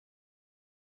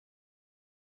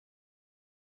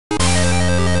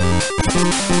Hello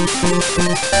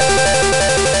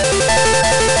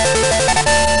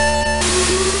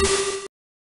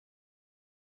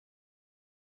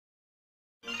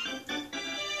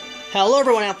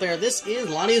everyone out there, this is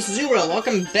Lanius Zero.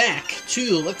 Welcome back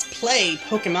to Let's Play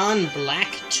Pokemon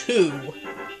Black 2.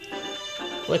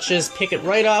 Let's just pick it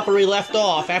right up where we left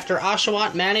off after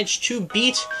Oshawott managed to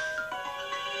beat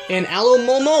an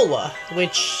Alomomola,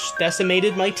 which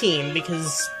decimated my team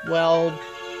because, well,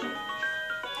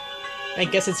 I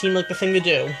guess it seemed like the thing to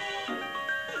do.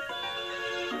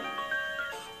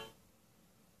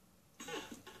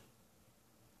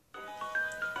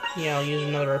 Yeah, I'll use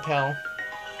another repel.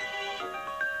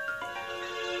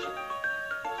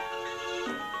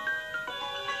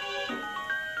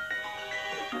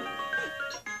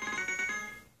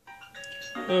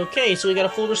 Okay, so we got a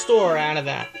full restore out of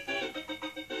that.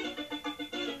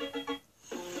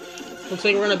 Looks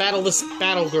like we're gonna battle this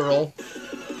battle girl.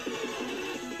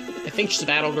 I think she's a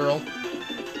battle girl.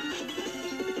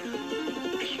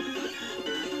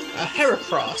 A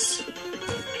Heracross.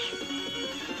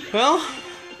 Well,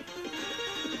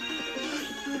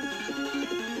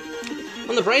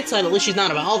 on the bright side, at least she's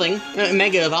not evolving,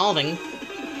 mega evolving,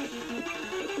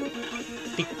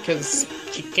 because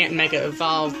she can't mega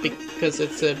evolve because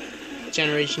it's a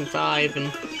Generation 5,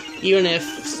 and even if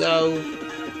so...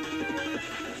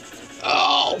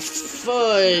 Oh,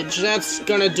 fudge! That's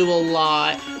gonna do a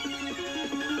lot.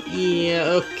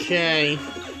 Yeah, okay.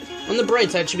 On the bright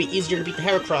side, it should be easier to beat the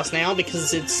Heracross now,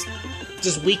 because it's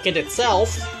just weakened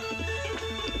itself.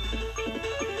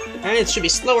 And it should be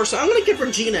slower, so I'm gonna give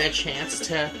Regina a chance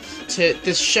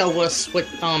to show us what,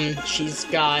 she's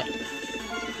got.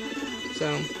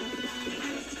 So...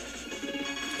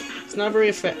 it's not very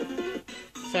effective.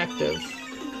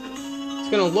 It's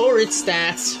gonna lower its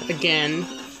stats again,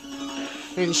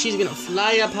 and she's gonna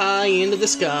fly up high into the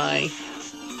sky.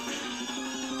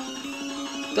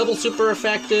 Double super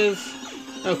effective.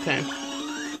 Okay.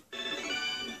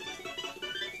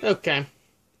 Okay.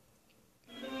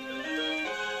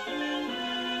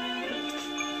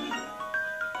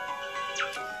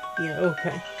 Yeah,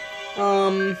 okay.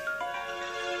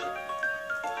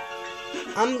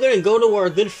 I'm gonna go to our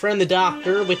good friend the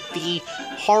doctor with the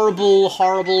horribly...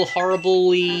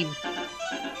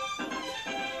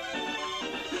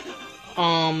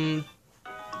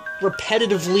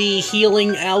 repetitively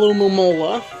healing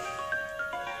Alomomola.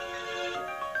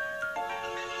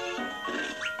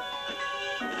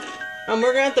 And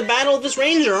we're gonna have to battle this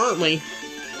ranger, aren't we?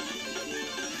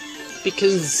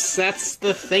 Because that's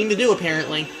the thing to do,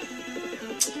 apparently.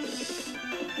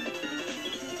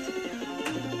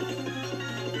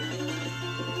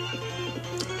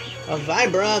 A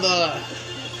Vibrava!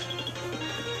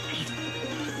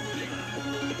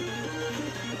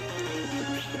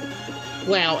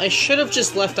 Wow, I should have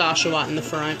just left Oshawott in the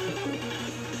front.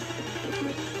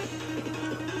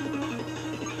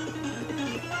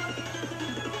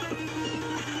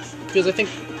 Because I think,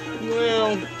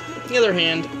 well, on the other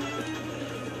hand,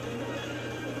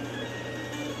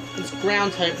 it's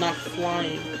ground type, not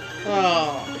flying.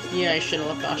 Oh, yeah, I should have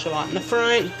left Oshawott in the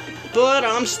front. But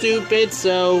I'm stupid,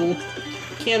 so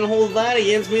can't hold that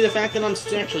against me, the fact that I'm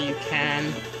actually, you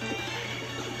can.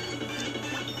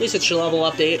 At least it should level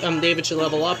up, David should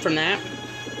level up from that.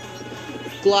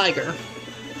 Gligar.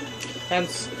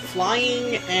 That's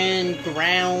flying and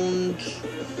ground.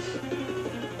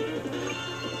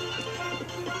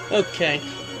 Okay.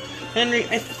 Henry,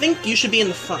 I think you should be in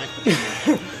the front.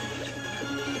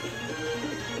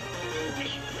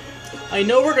 I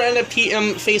know we're going to end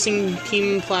up facing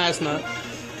Team Plasma,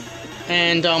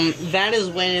 and that is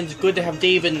when it's good to have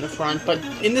David in the front, but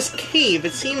in this cave,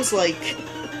 it seems like,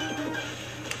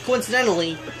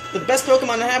 coincidentally, the best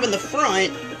Pokemon to have in the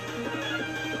front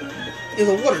is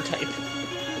a water type.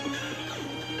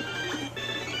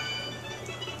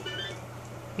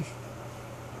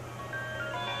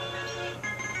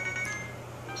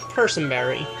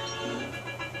 Personberry.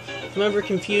 If I'm ever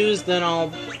confused, then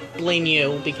I'll blame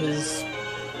you, because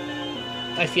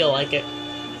I feel like it.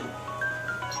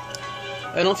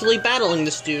 I don't feel like battling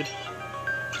this dude.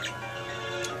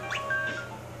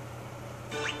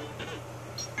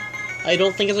 I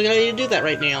don't think it's a good idea to do that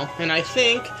right now, and I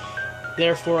think,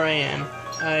 therefore I am.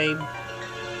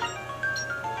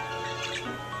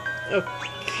 Okay.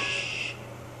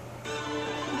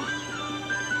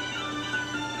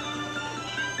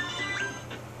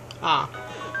 Ah.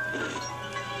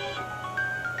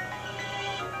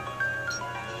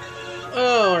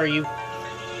 Oh, are you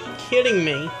kidding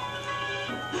me?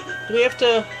 Do we have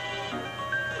to...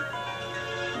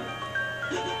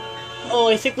 Oh,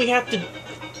 I think we have to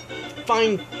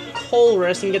find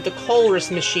Colress and get the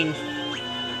Colress machine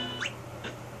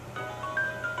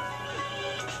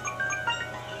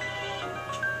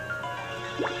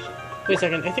Wait a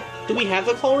second, I think... Do we have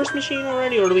the Colress machine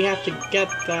already, or do we have to get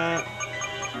that?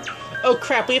 Oh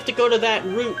crap, we have to go to that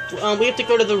route. We have to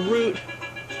go to the route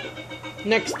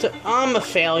next to... I'm a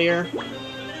failure.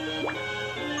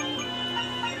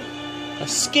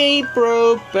 Escape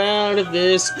rope out of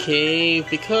this cave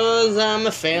because I'm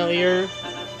a failure.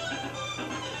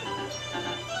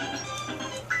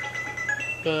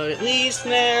 But at least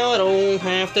now I don't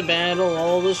have to battle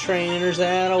all those trainers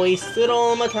that I wasted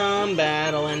all my time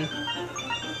battling.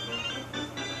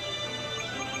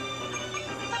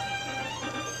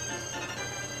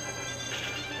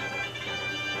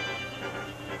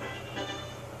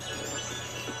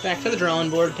 Back to the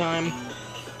drawing board time.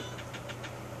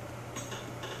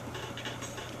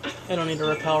 I don't need to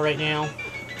repel right now.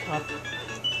 Up.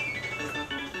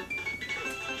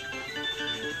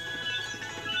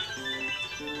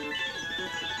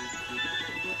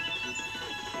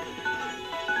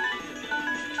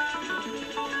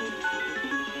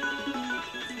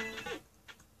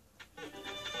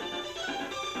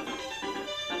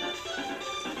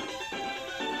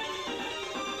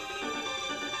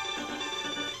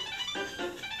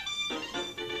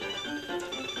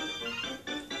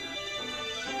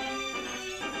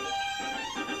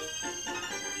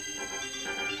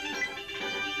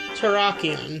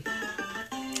 Terrakion.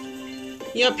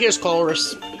 Yep, here's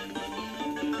Colress.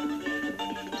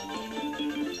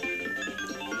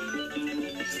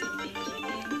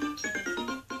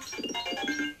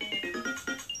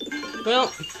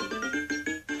 Well,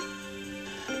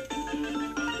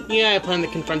 yeah, I plan to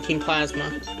confront Team Plasma.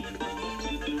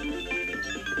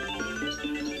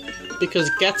 Because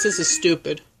Getsus is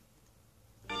stupid.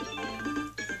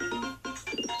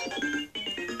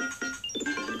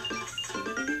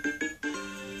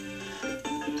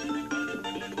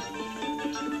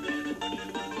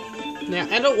 Now,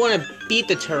 I don't want to beat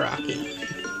the Terrakion.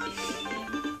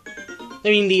 I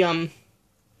mean,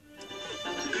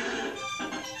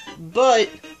 but...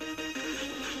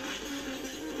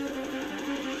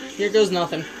 here goes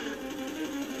nothing.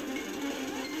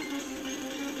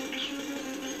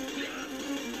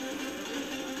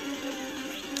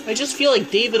 I just feel like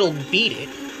David will beat it.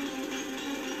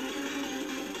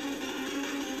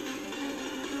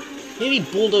 Maybe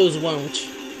Bulldoze won't.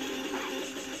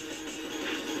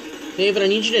 David, I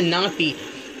need you to not beat it.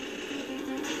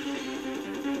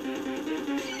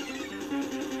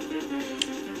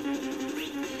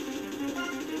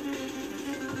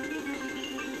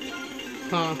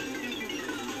 Huh.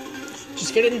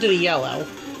 Just get it into the yellow.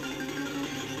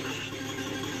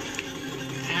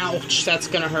 Ouch, that's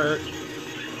gonna hurt.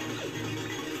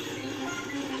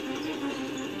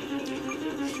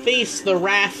 Face the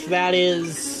wrath that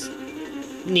is...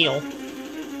 Kneel.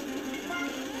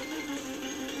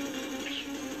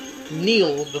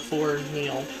 Kneel before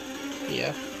kneel.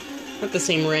 Yeah. Not the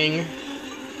same ring.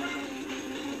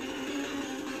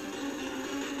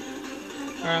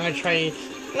 Alright, I'm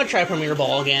gonna try Premier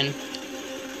Ball again.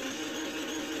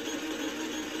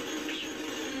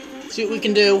 See what we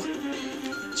can do.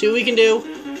 See what we can do.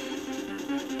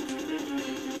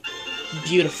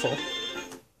 Beautiful.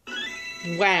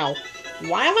 Wow.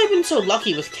 Why have I been so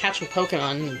lucky with catching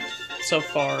Pokemon so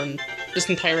far in this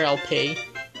entire LP?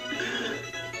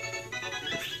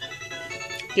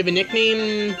 Give a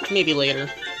nickname? Maybe later.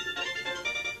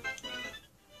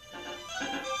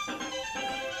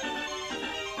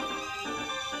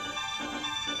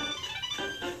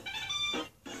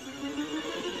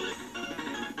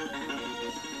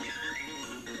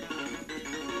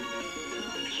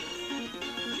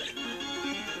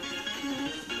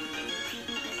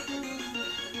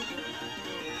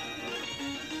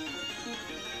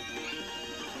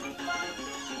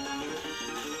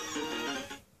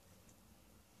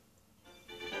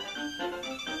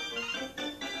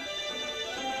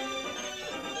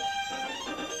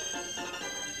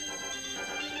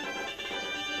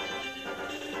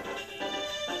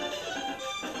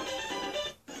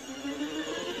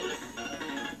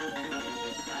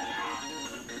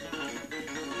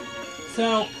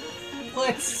 So,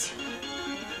 let's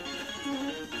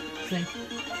see.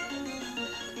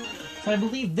 So I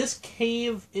believe this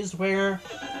cave is where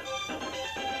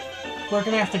we're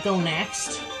gonna have to go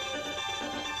next.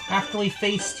 After we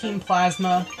face Team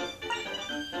Plasma.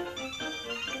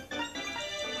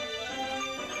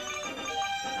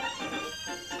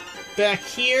 Back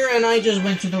here, and I just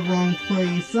went to the wrong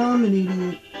place. I'm an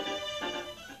idiot.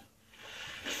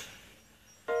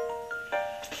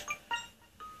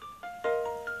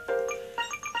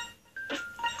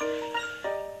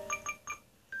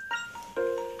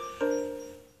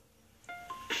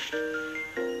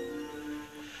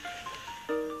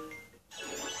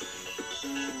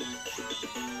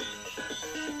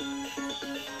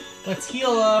 Let's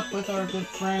heal up with our good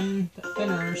friend, the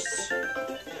nurse.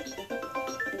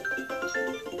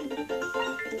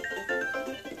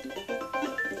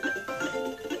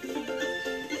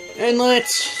 And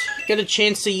let's get a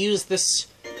chance to use this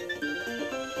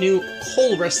new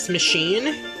Colress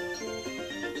machine.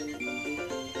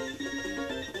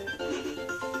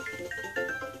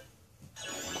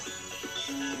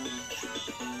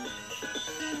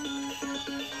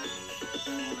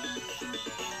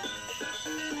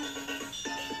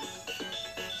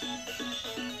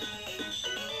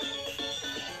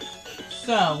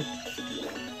 So,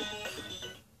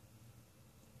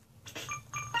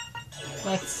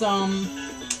 let's,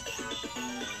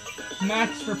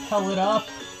 max repel it up.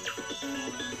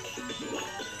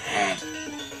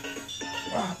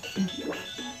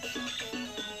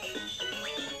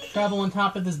 Travel on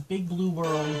top of this big blue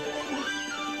world.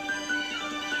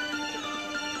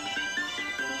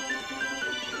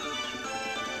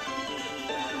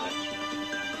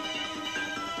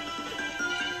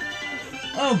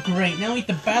 Oh great, now we have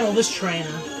to battle this trainer.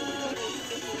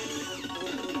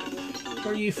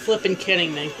 Are you flippin'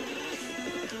 kidding me?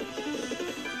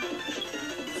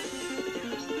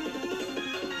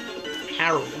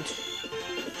 Harold.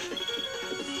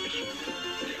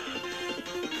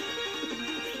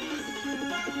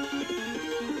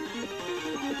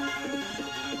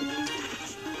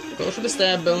 Go for the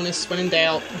stab bonus when in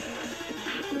doubt.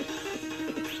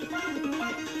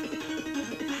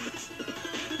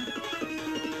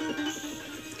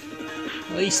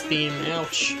 Ice beam,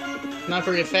 ouch. Not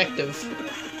very effective.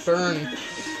 Burn.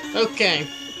 Okay.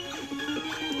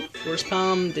 Force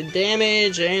palm did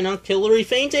damage, and Artillery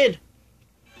fainted.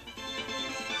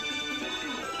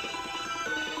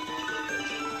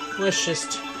 Let's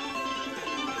just...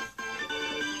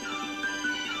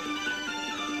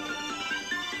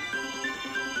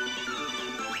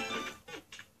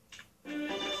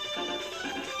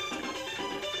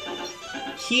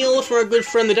 heal for our good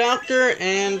friend the doctor,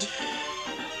 and...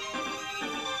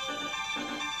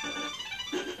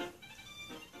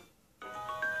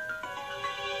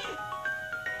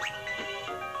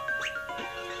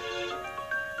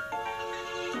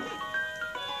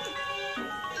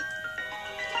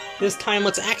 this time,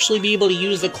 let's actually be able to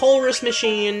use the Colress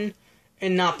machine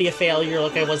and not be a failure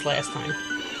like I was last time.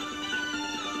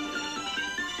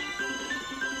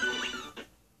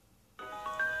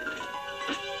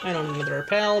 I don't need another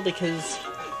repel because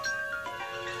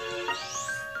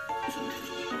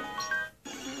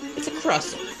it's a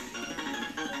crust.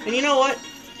 And you know what?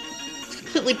 It's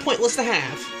completely pointless to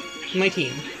have in my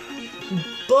team.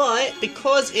 But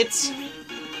because it's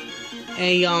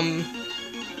a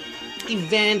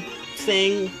event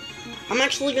thing, I'm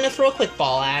actually gonna throw a quick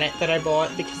ball at it that I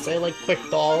bought because I like quick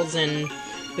balls and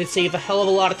they save a hell of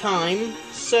a lot of time.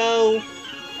 So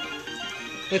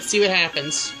let's see what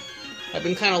happens. I've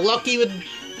been kind of lucky with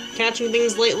catching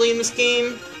things lately in this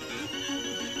game.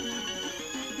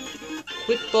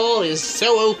 Quick ball is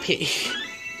so OP. I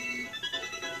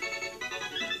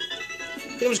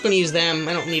think I'm just gonna use them.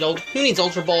 I don't need who needs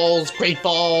Ultra Balls, Great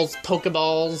Balls,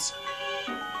 Pokeballs?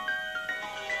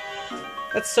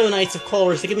 That's so nice of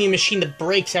Colress. They give me a machine that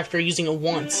breaks after using it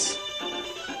once.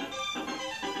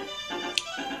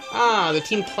 Ah, the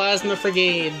Team Plasma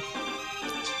Frigate.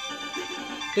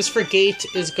 This frigate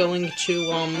is going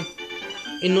to,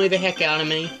 annoy the heck out of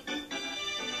me.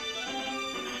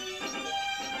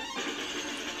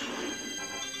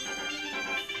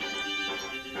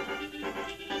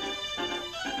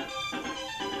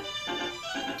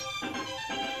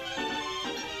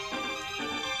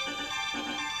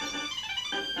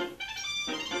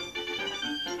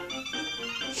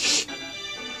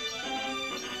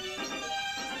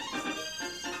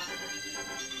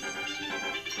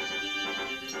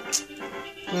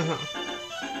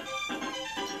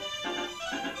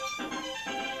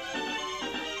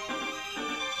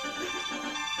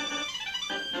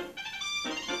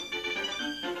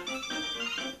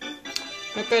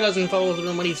 That guy doesn't follow through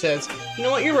on what he says. You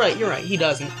know what? You're right, he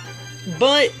doesn't.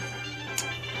 But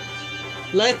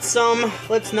let's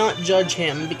not judge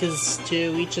him, because to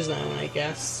each his own, I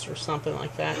guess, or something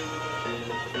like that.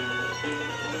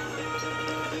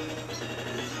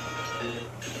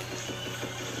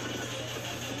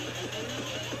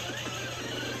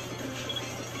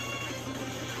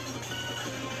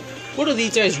 What do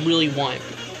these guys really want?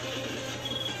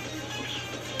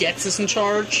 Gets us in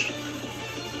charge?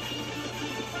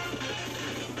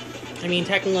 I mean,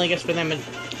 technically, I guess for them,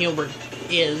 Gilbert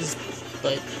is,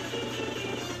 but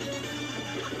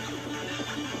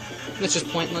that's just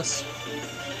pointless.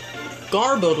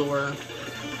 Garbodor.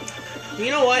 You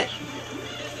know what?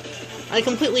 I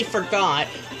completely forgot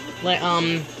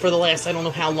for the last I don't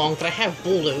know how long, but I have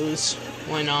Bulldoze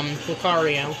on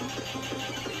Lucario,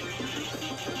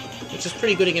 which is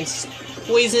pretty good against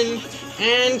Poison,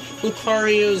 and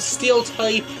Lucario's Steel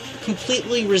type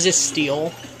completely resists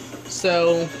Steel,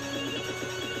 so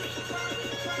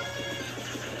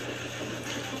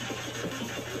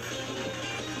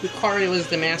Lucario is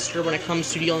the master when it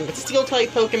comes to dealing with Steel type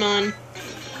Pokemon.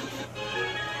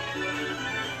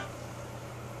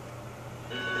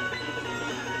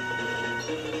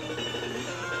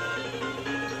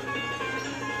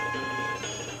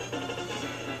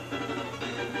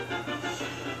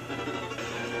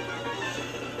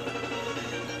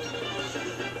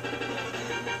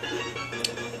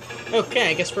 Okay,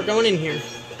 I guess we're going in here.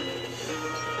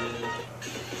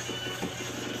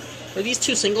 Are these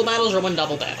two single battles or one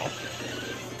double battle?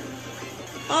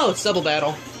 Oh, it's double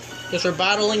battle. Because we're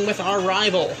battling with our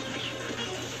rival.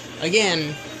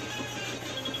 Again.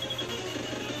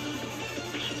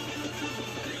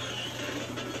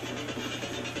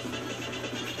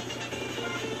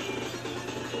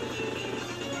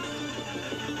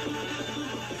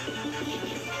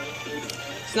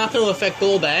 It's not going to affect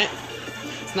Golbat.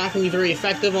 It's not going to be very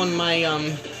effective on my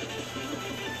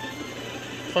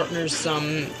partner's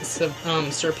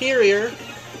Superior,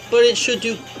 but it should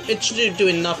do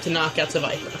enough to knock out the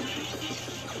Viper.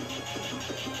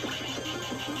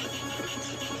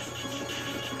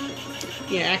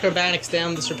 Yeah, Acrobatics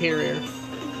down the Superior.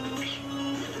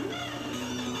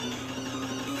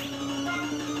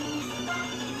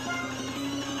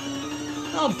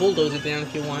 I'll bulldoze it down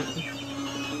if you want.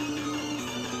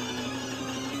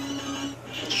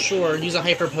 Sure, use a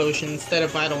Hyper Potion instead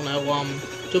of, I don't know,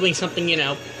 doing something, you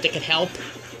know, that could help.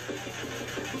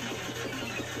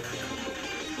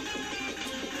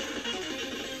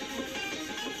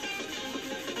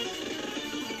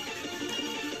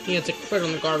 Yeah, it's a crit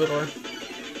on the Garbodor.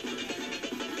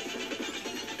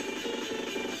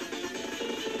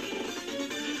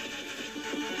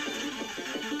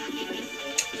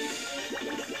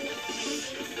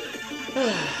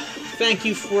 Thank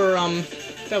you for,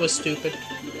 that was stupid.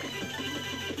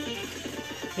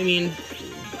 I mean,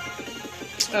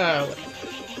 I'm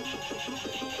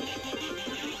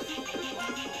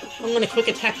gonna quick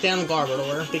attack down the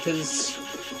Garbodor, because,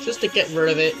 just to get rid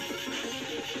of it.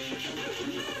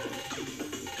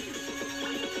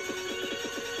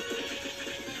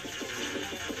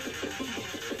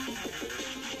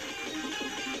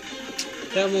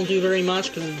 That won't do very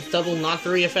much, because it's double not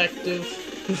very effective.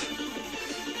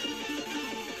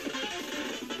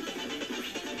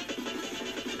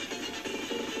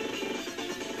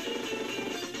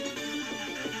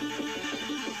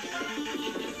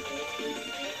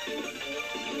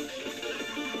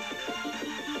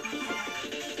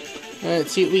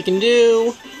 Let's see what we can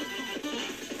do.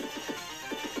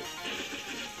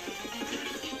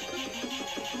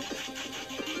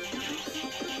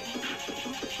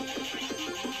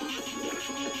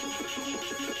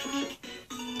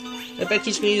 I bet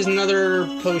he's gonna use another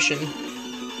potion.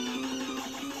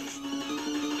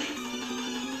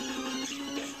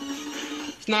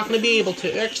 He's not gonna be able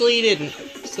to. Actually, he didn't.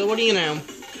 So what do you know?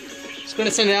 He's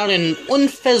gonna send out an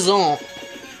Unfaisant.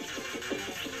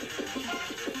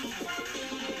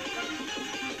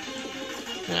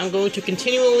 And I'm going to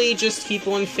continually just keep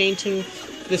on fainting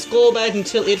this Golbat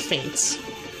until it faints.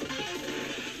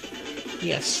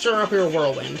 Yes, stir up your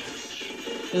Whirlwind.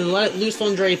 And let it loose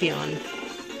on Drapion.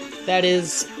 That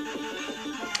is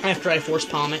after I Force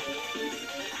Palm it.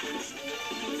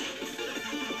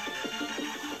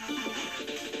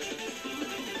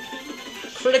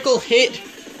 Critical hit.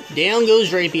 Down goes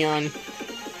Drapion.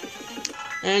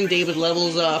 And David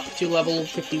levels up to level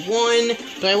 51.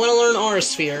 But I want to learn Aura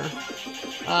Sphere.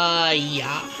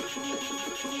 Yeah.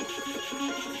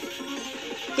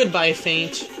 Goodbye,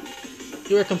 Feint.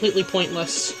 You are completely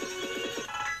pointless.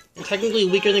 And technically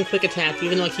weaker than Quick Attack,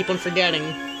 even though I keep on forgetting.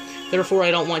 Therefore,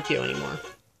 I don't want you anymore.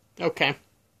 Okay.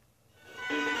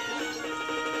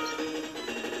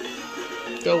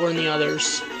 Go warn the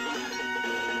others.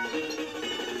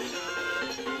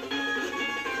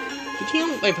 Did he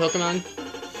help my Pokemon?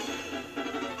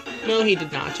 No, he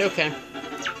did not. Okay.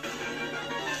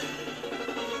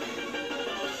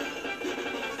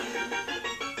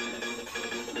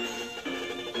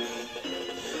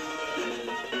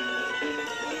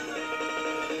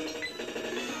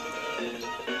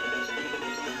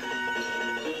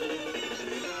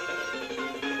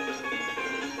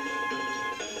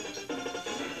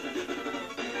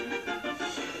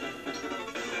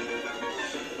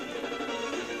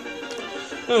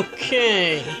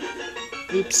 Okay.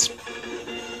 Oops.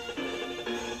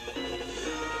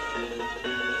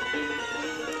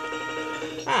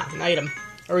 Ah, an item.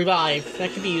 A revive.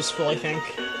 That could be useful, I think.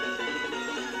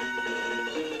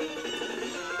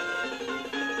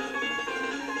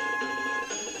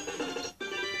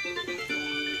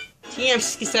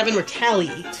 TM67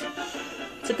 Retaliate.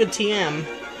 It's a good TM.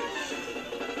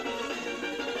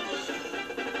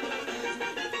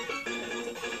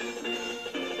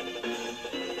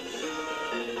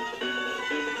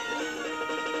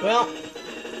 Well...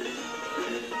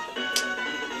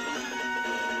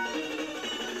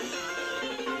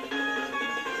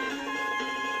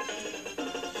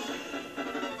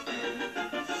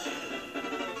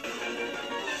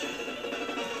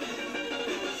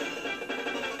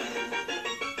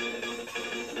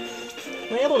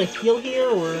 Am I able to heal here,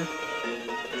 or...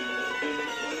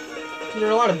 There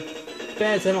are a lot of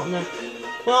beds, I don't know.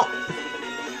 Well...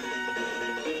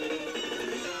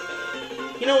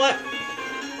 You know what?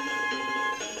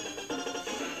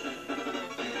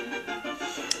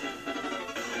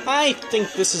 I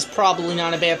think this is probably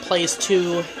not a bad place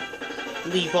to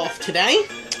leave off today.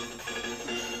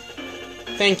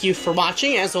 Thank you for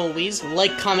watching. As always,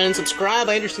 like, comment, and subscribe.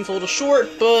 I understand it's a little short,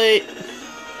 but...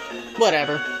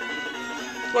 whatever.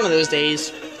 One of those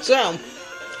days. So,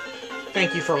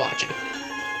 thank you for watching.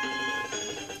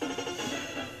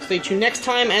 Stay tuned next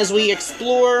time as we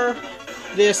explore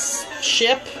this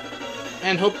ship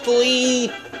and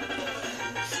hopefully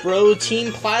throw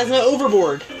Team Plasma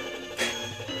overboard.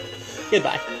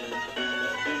 Goodbye.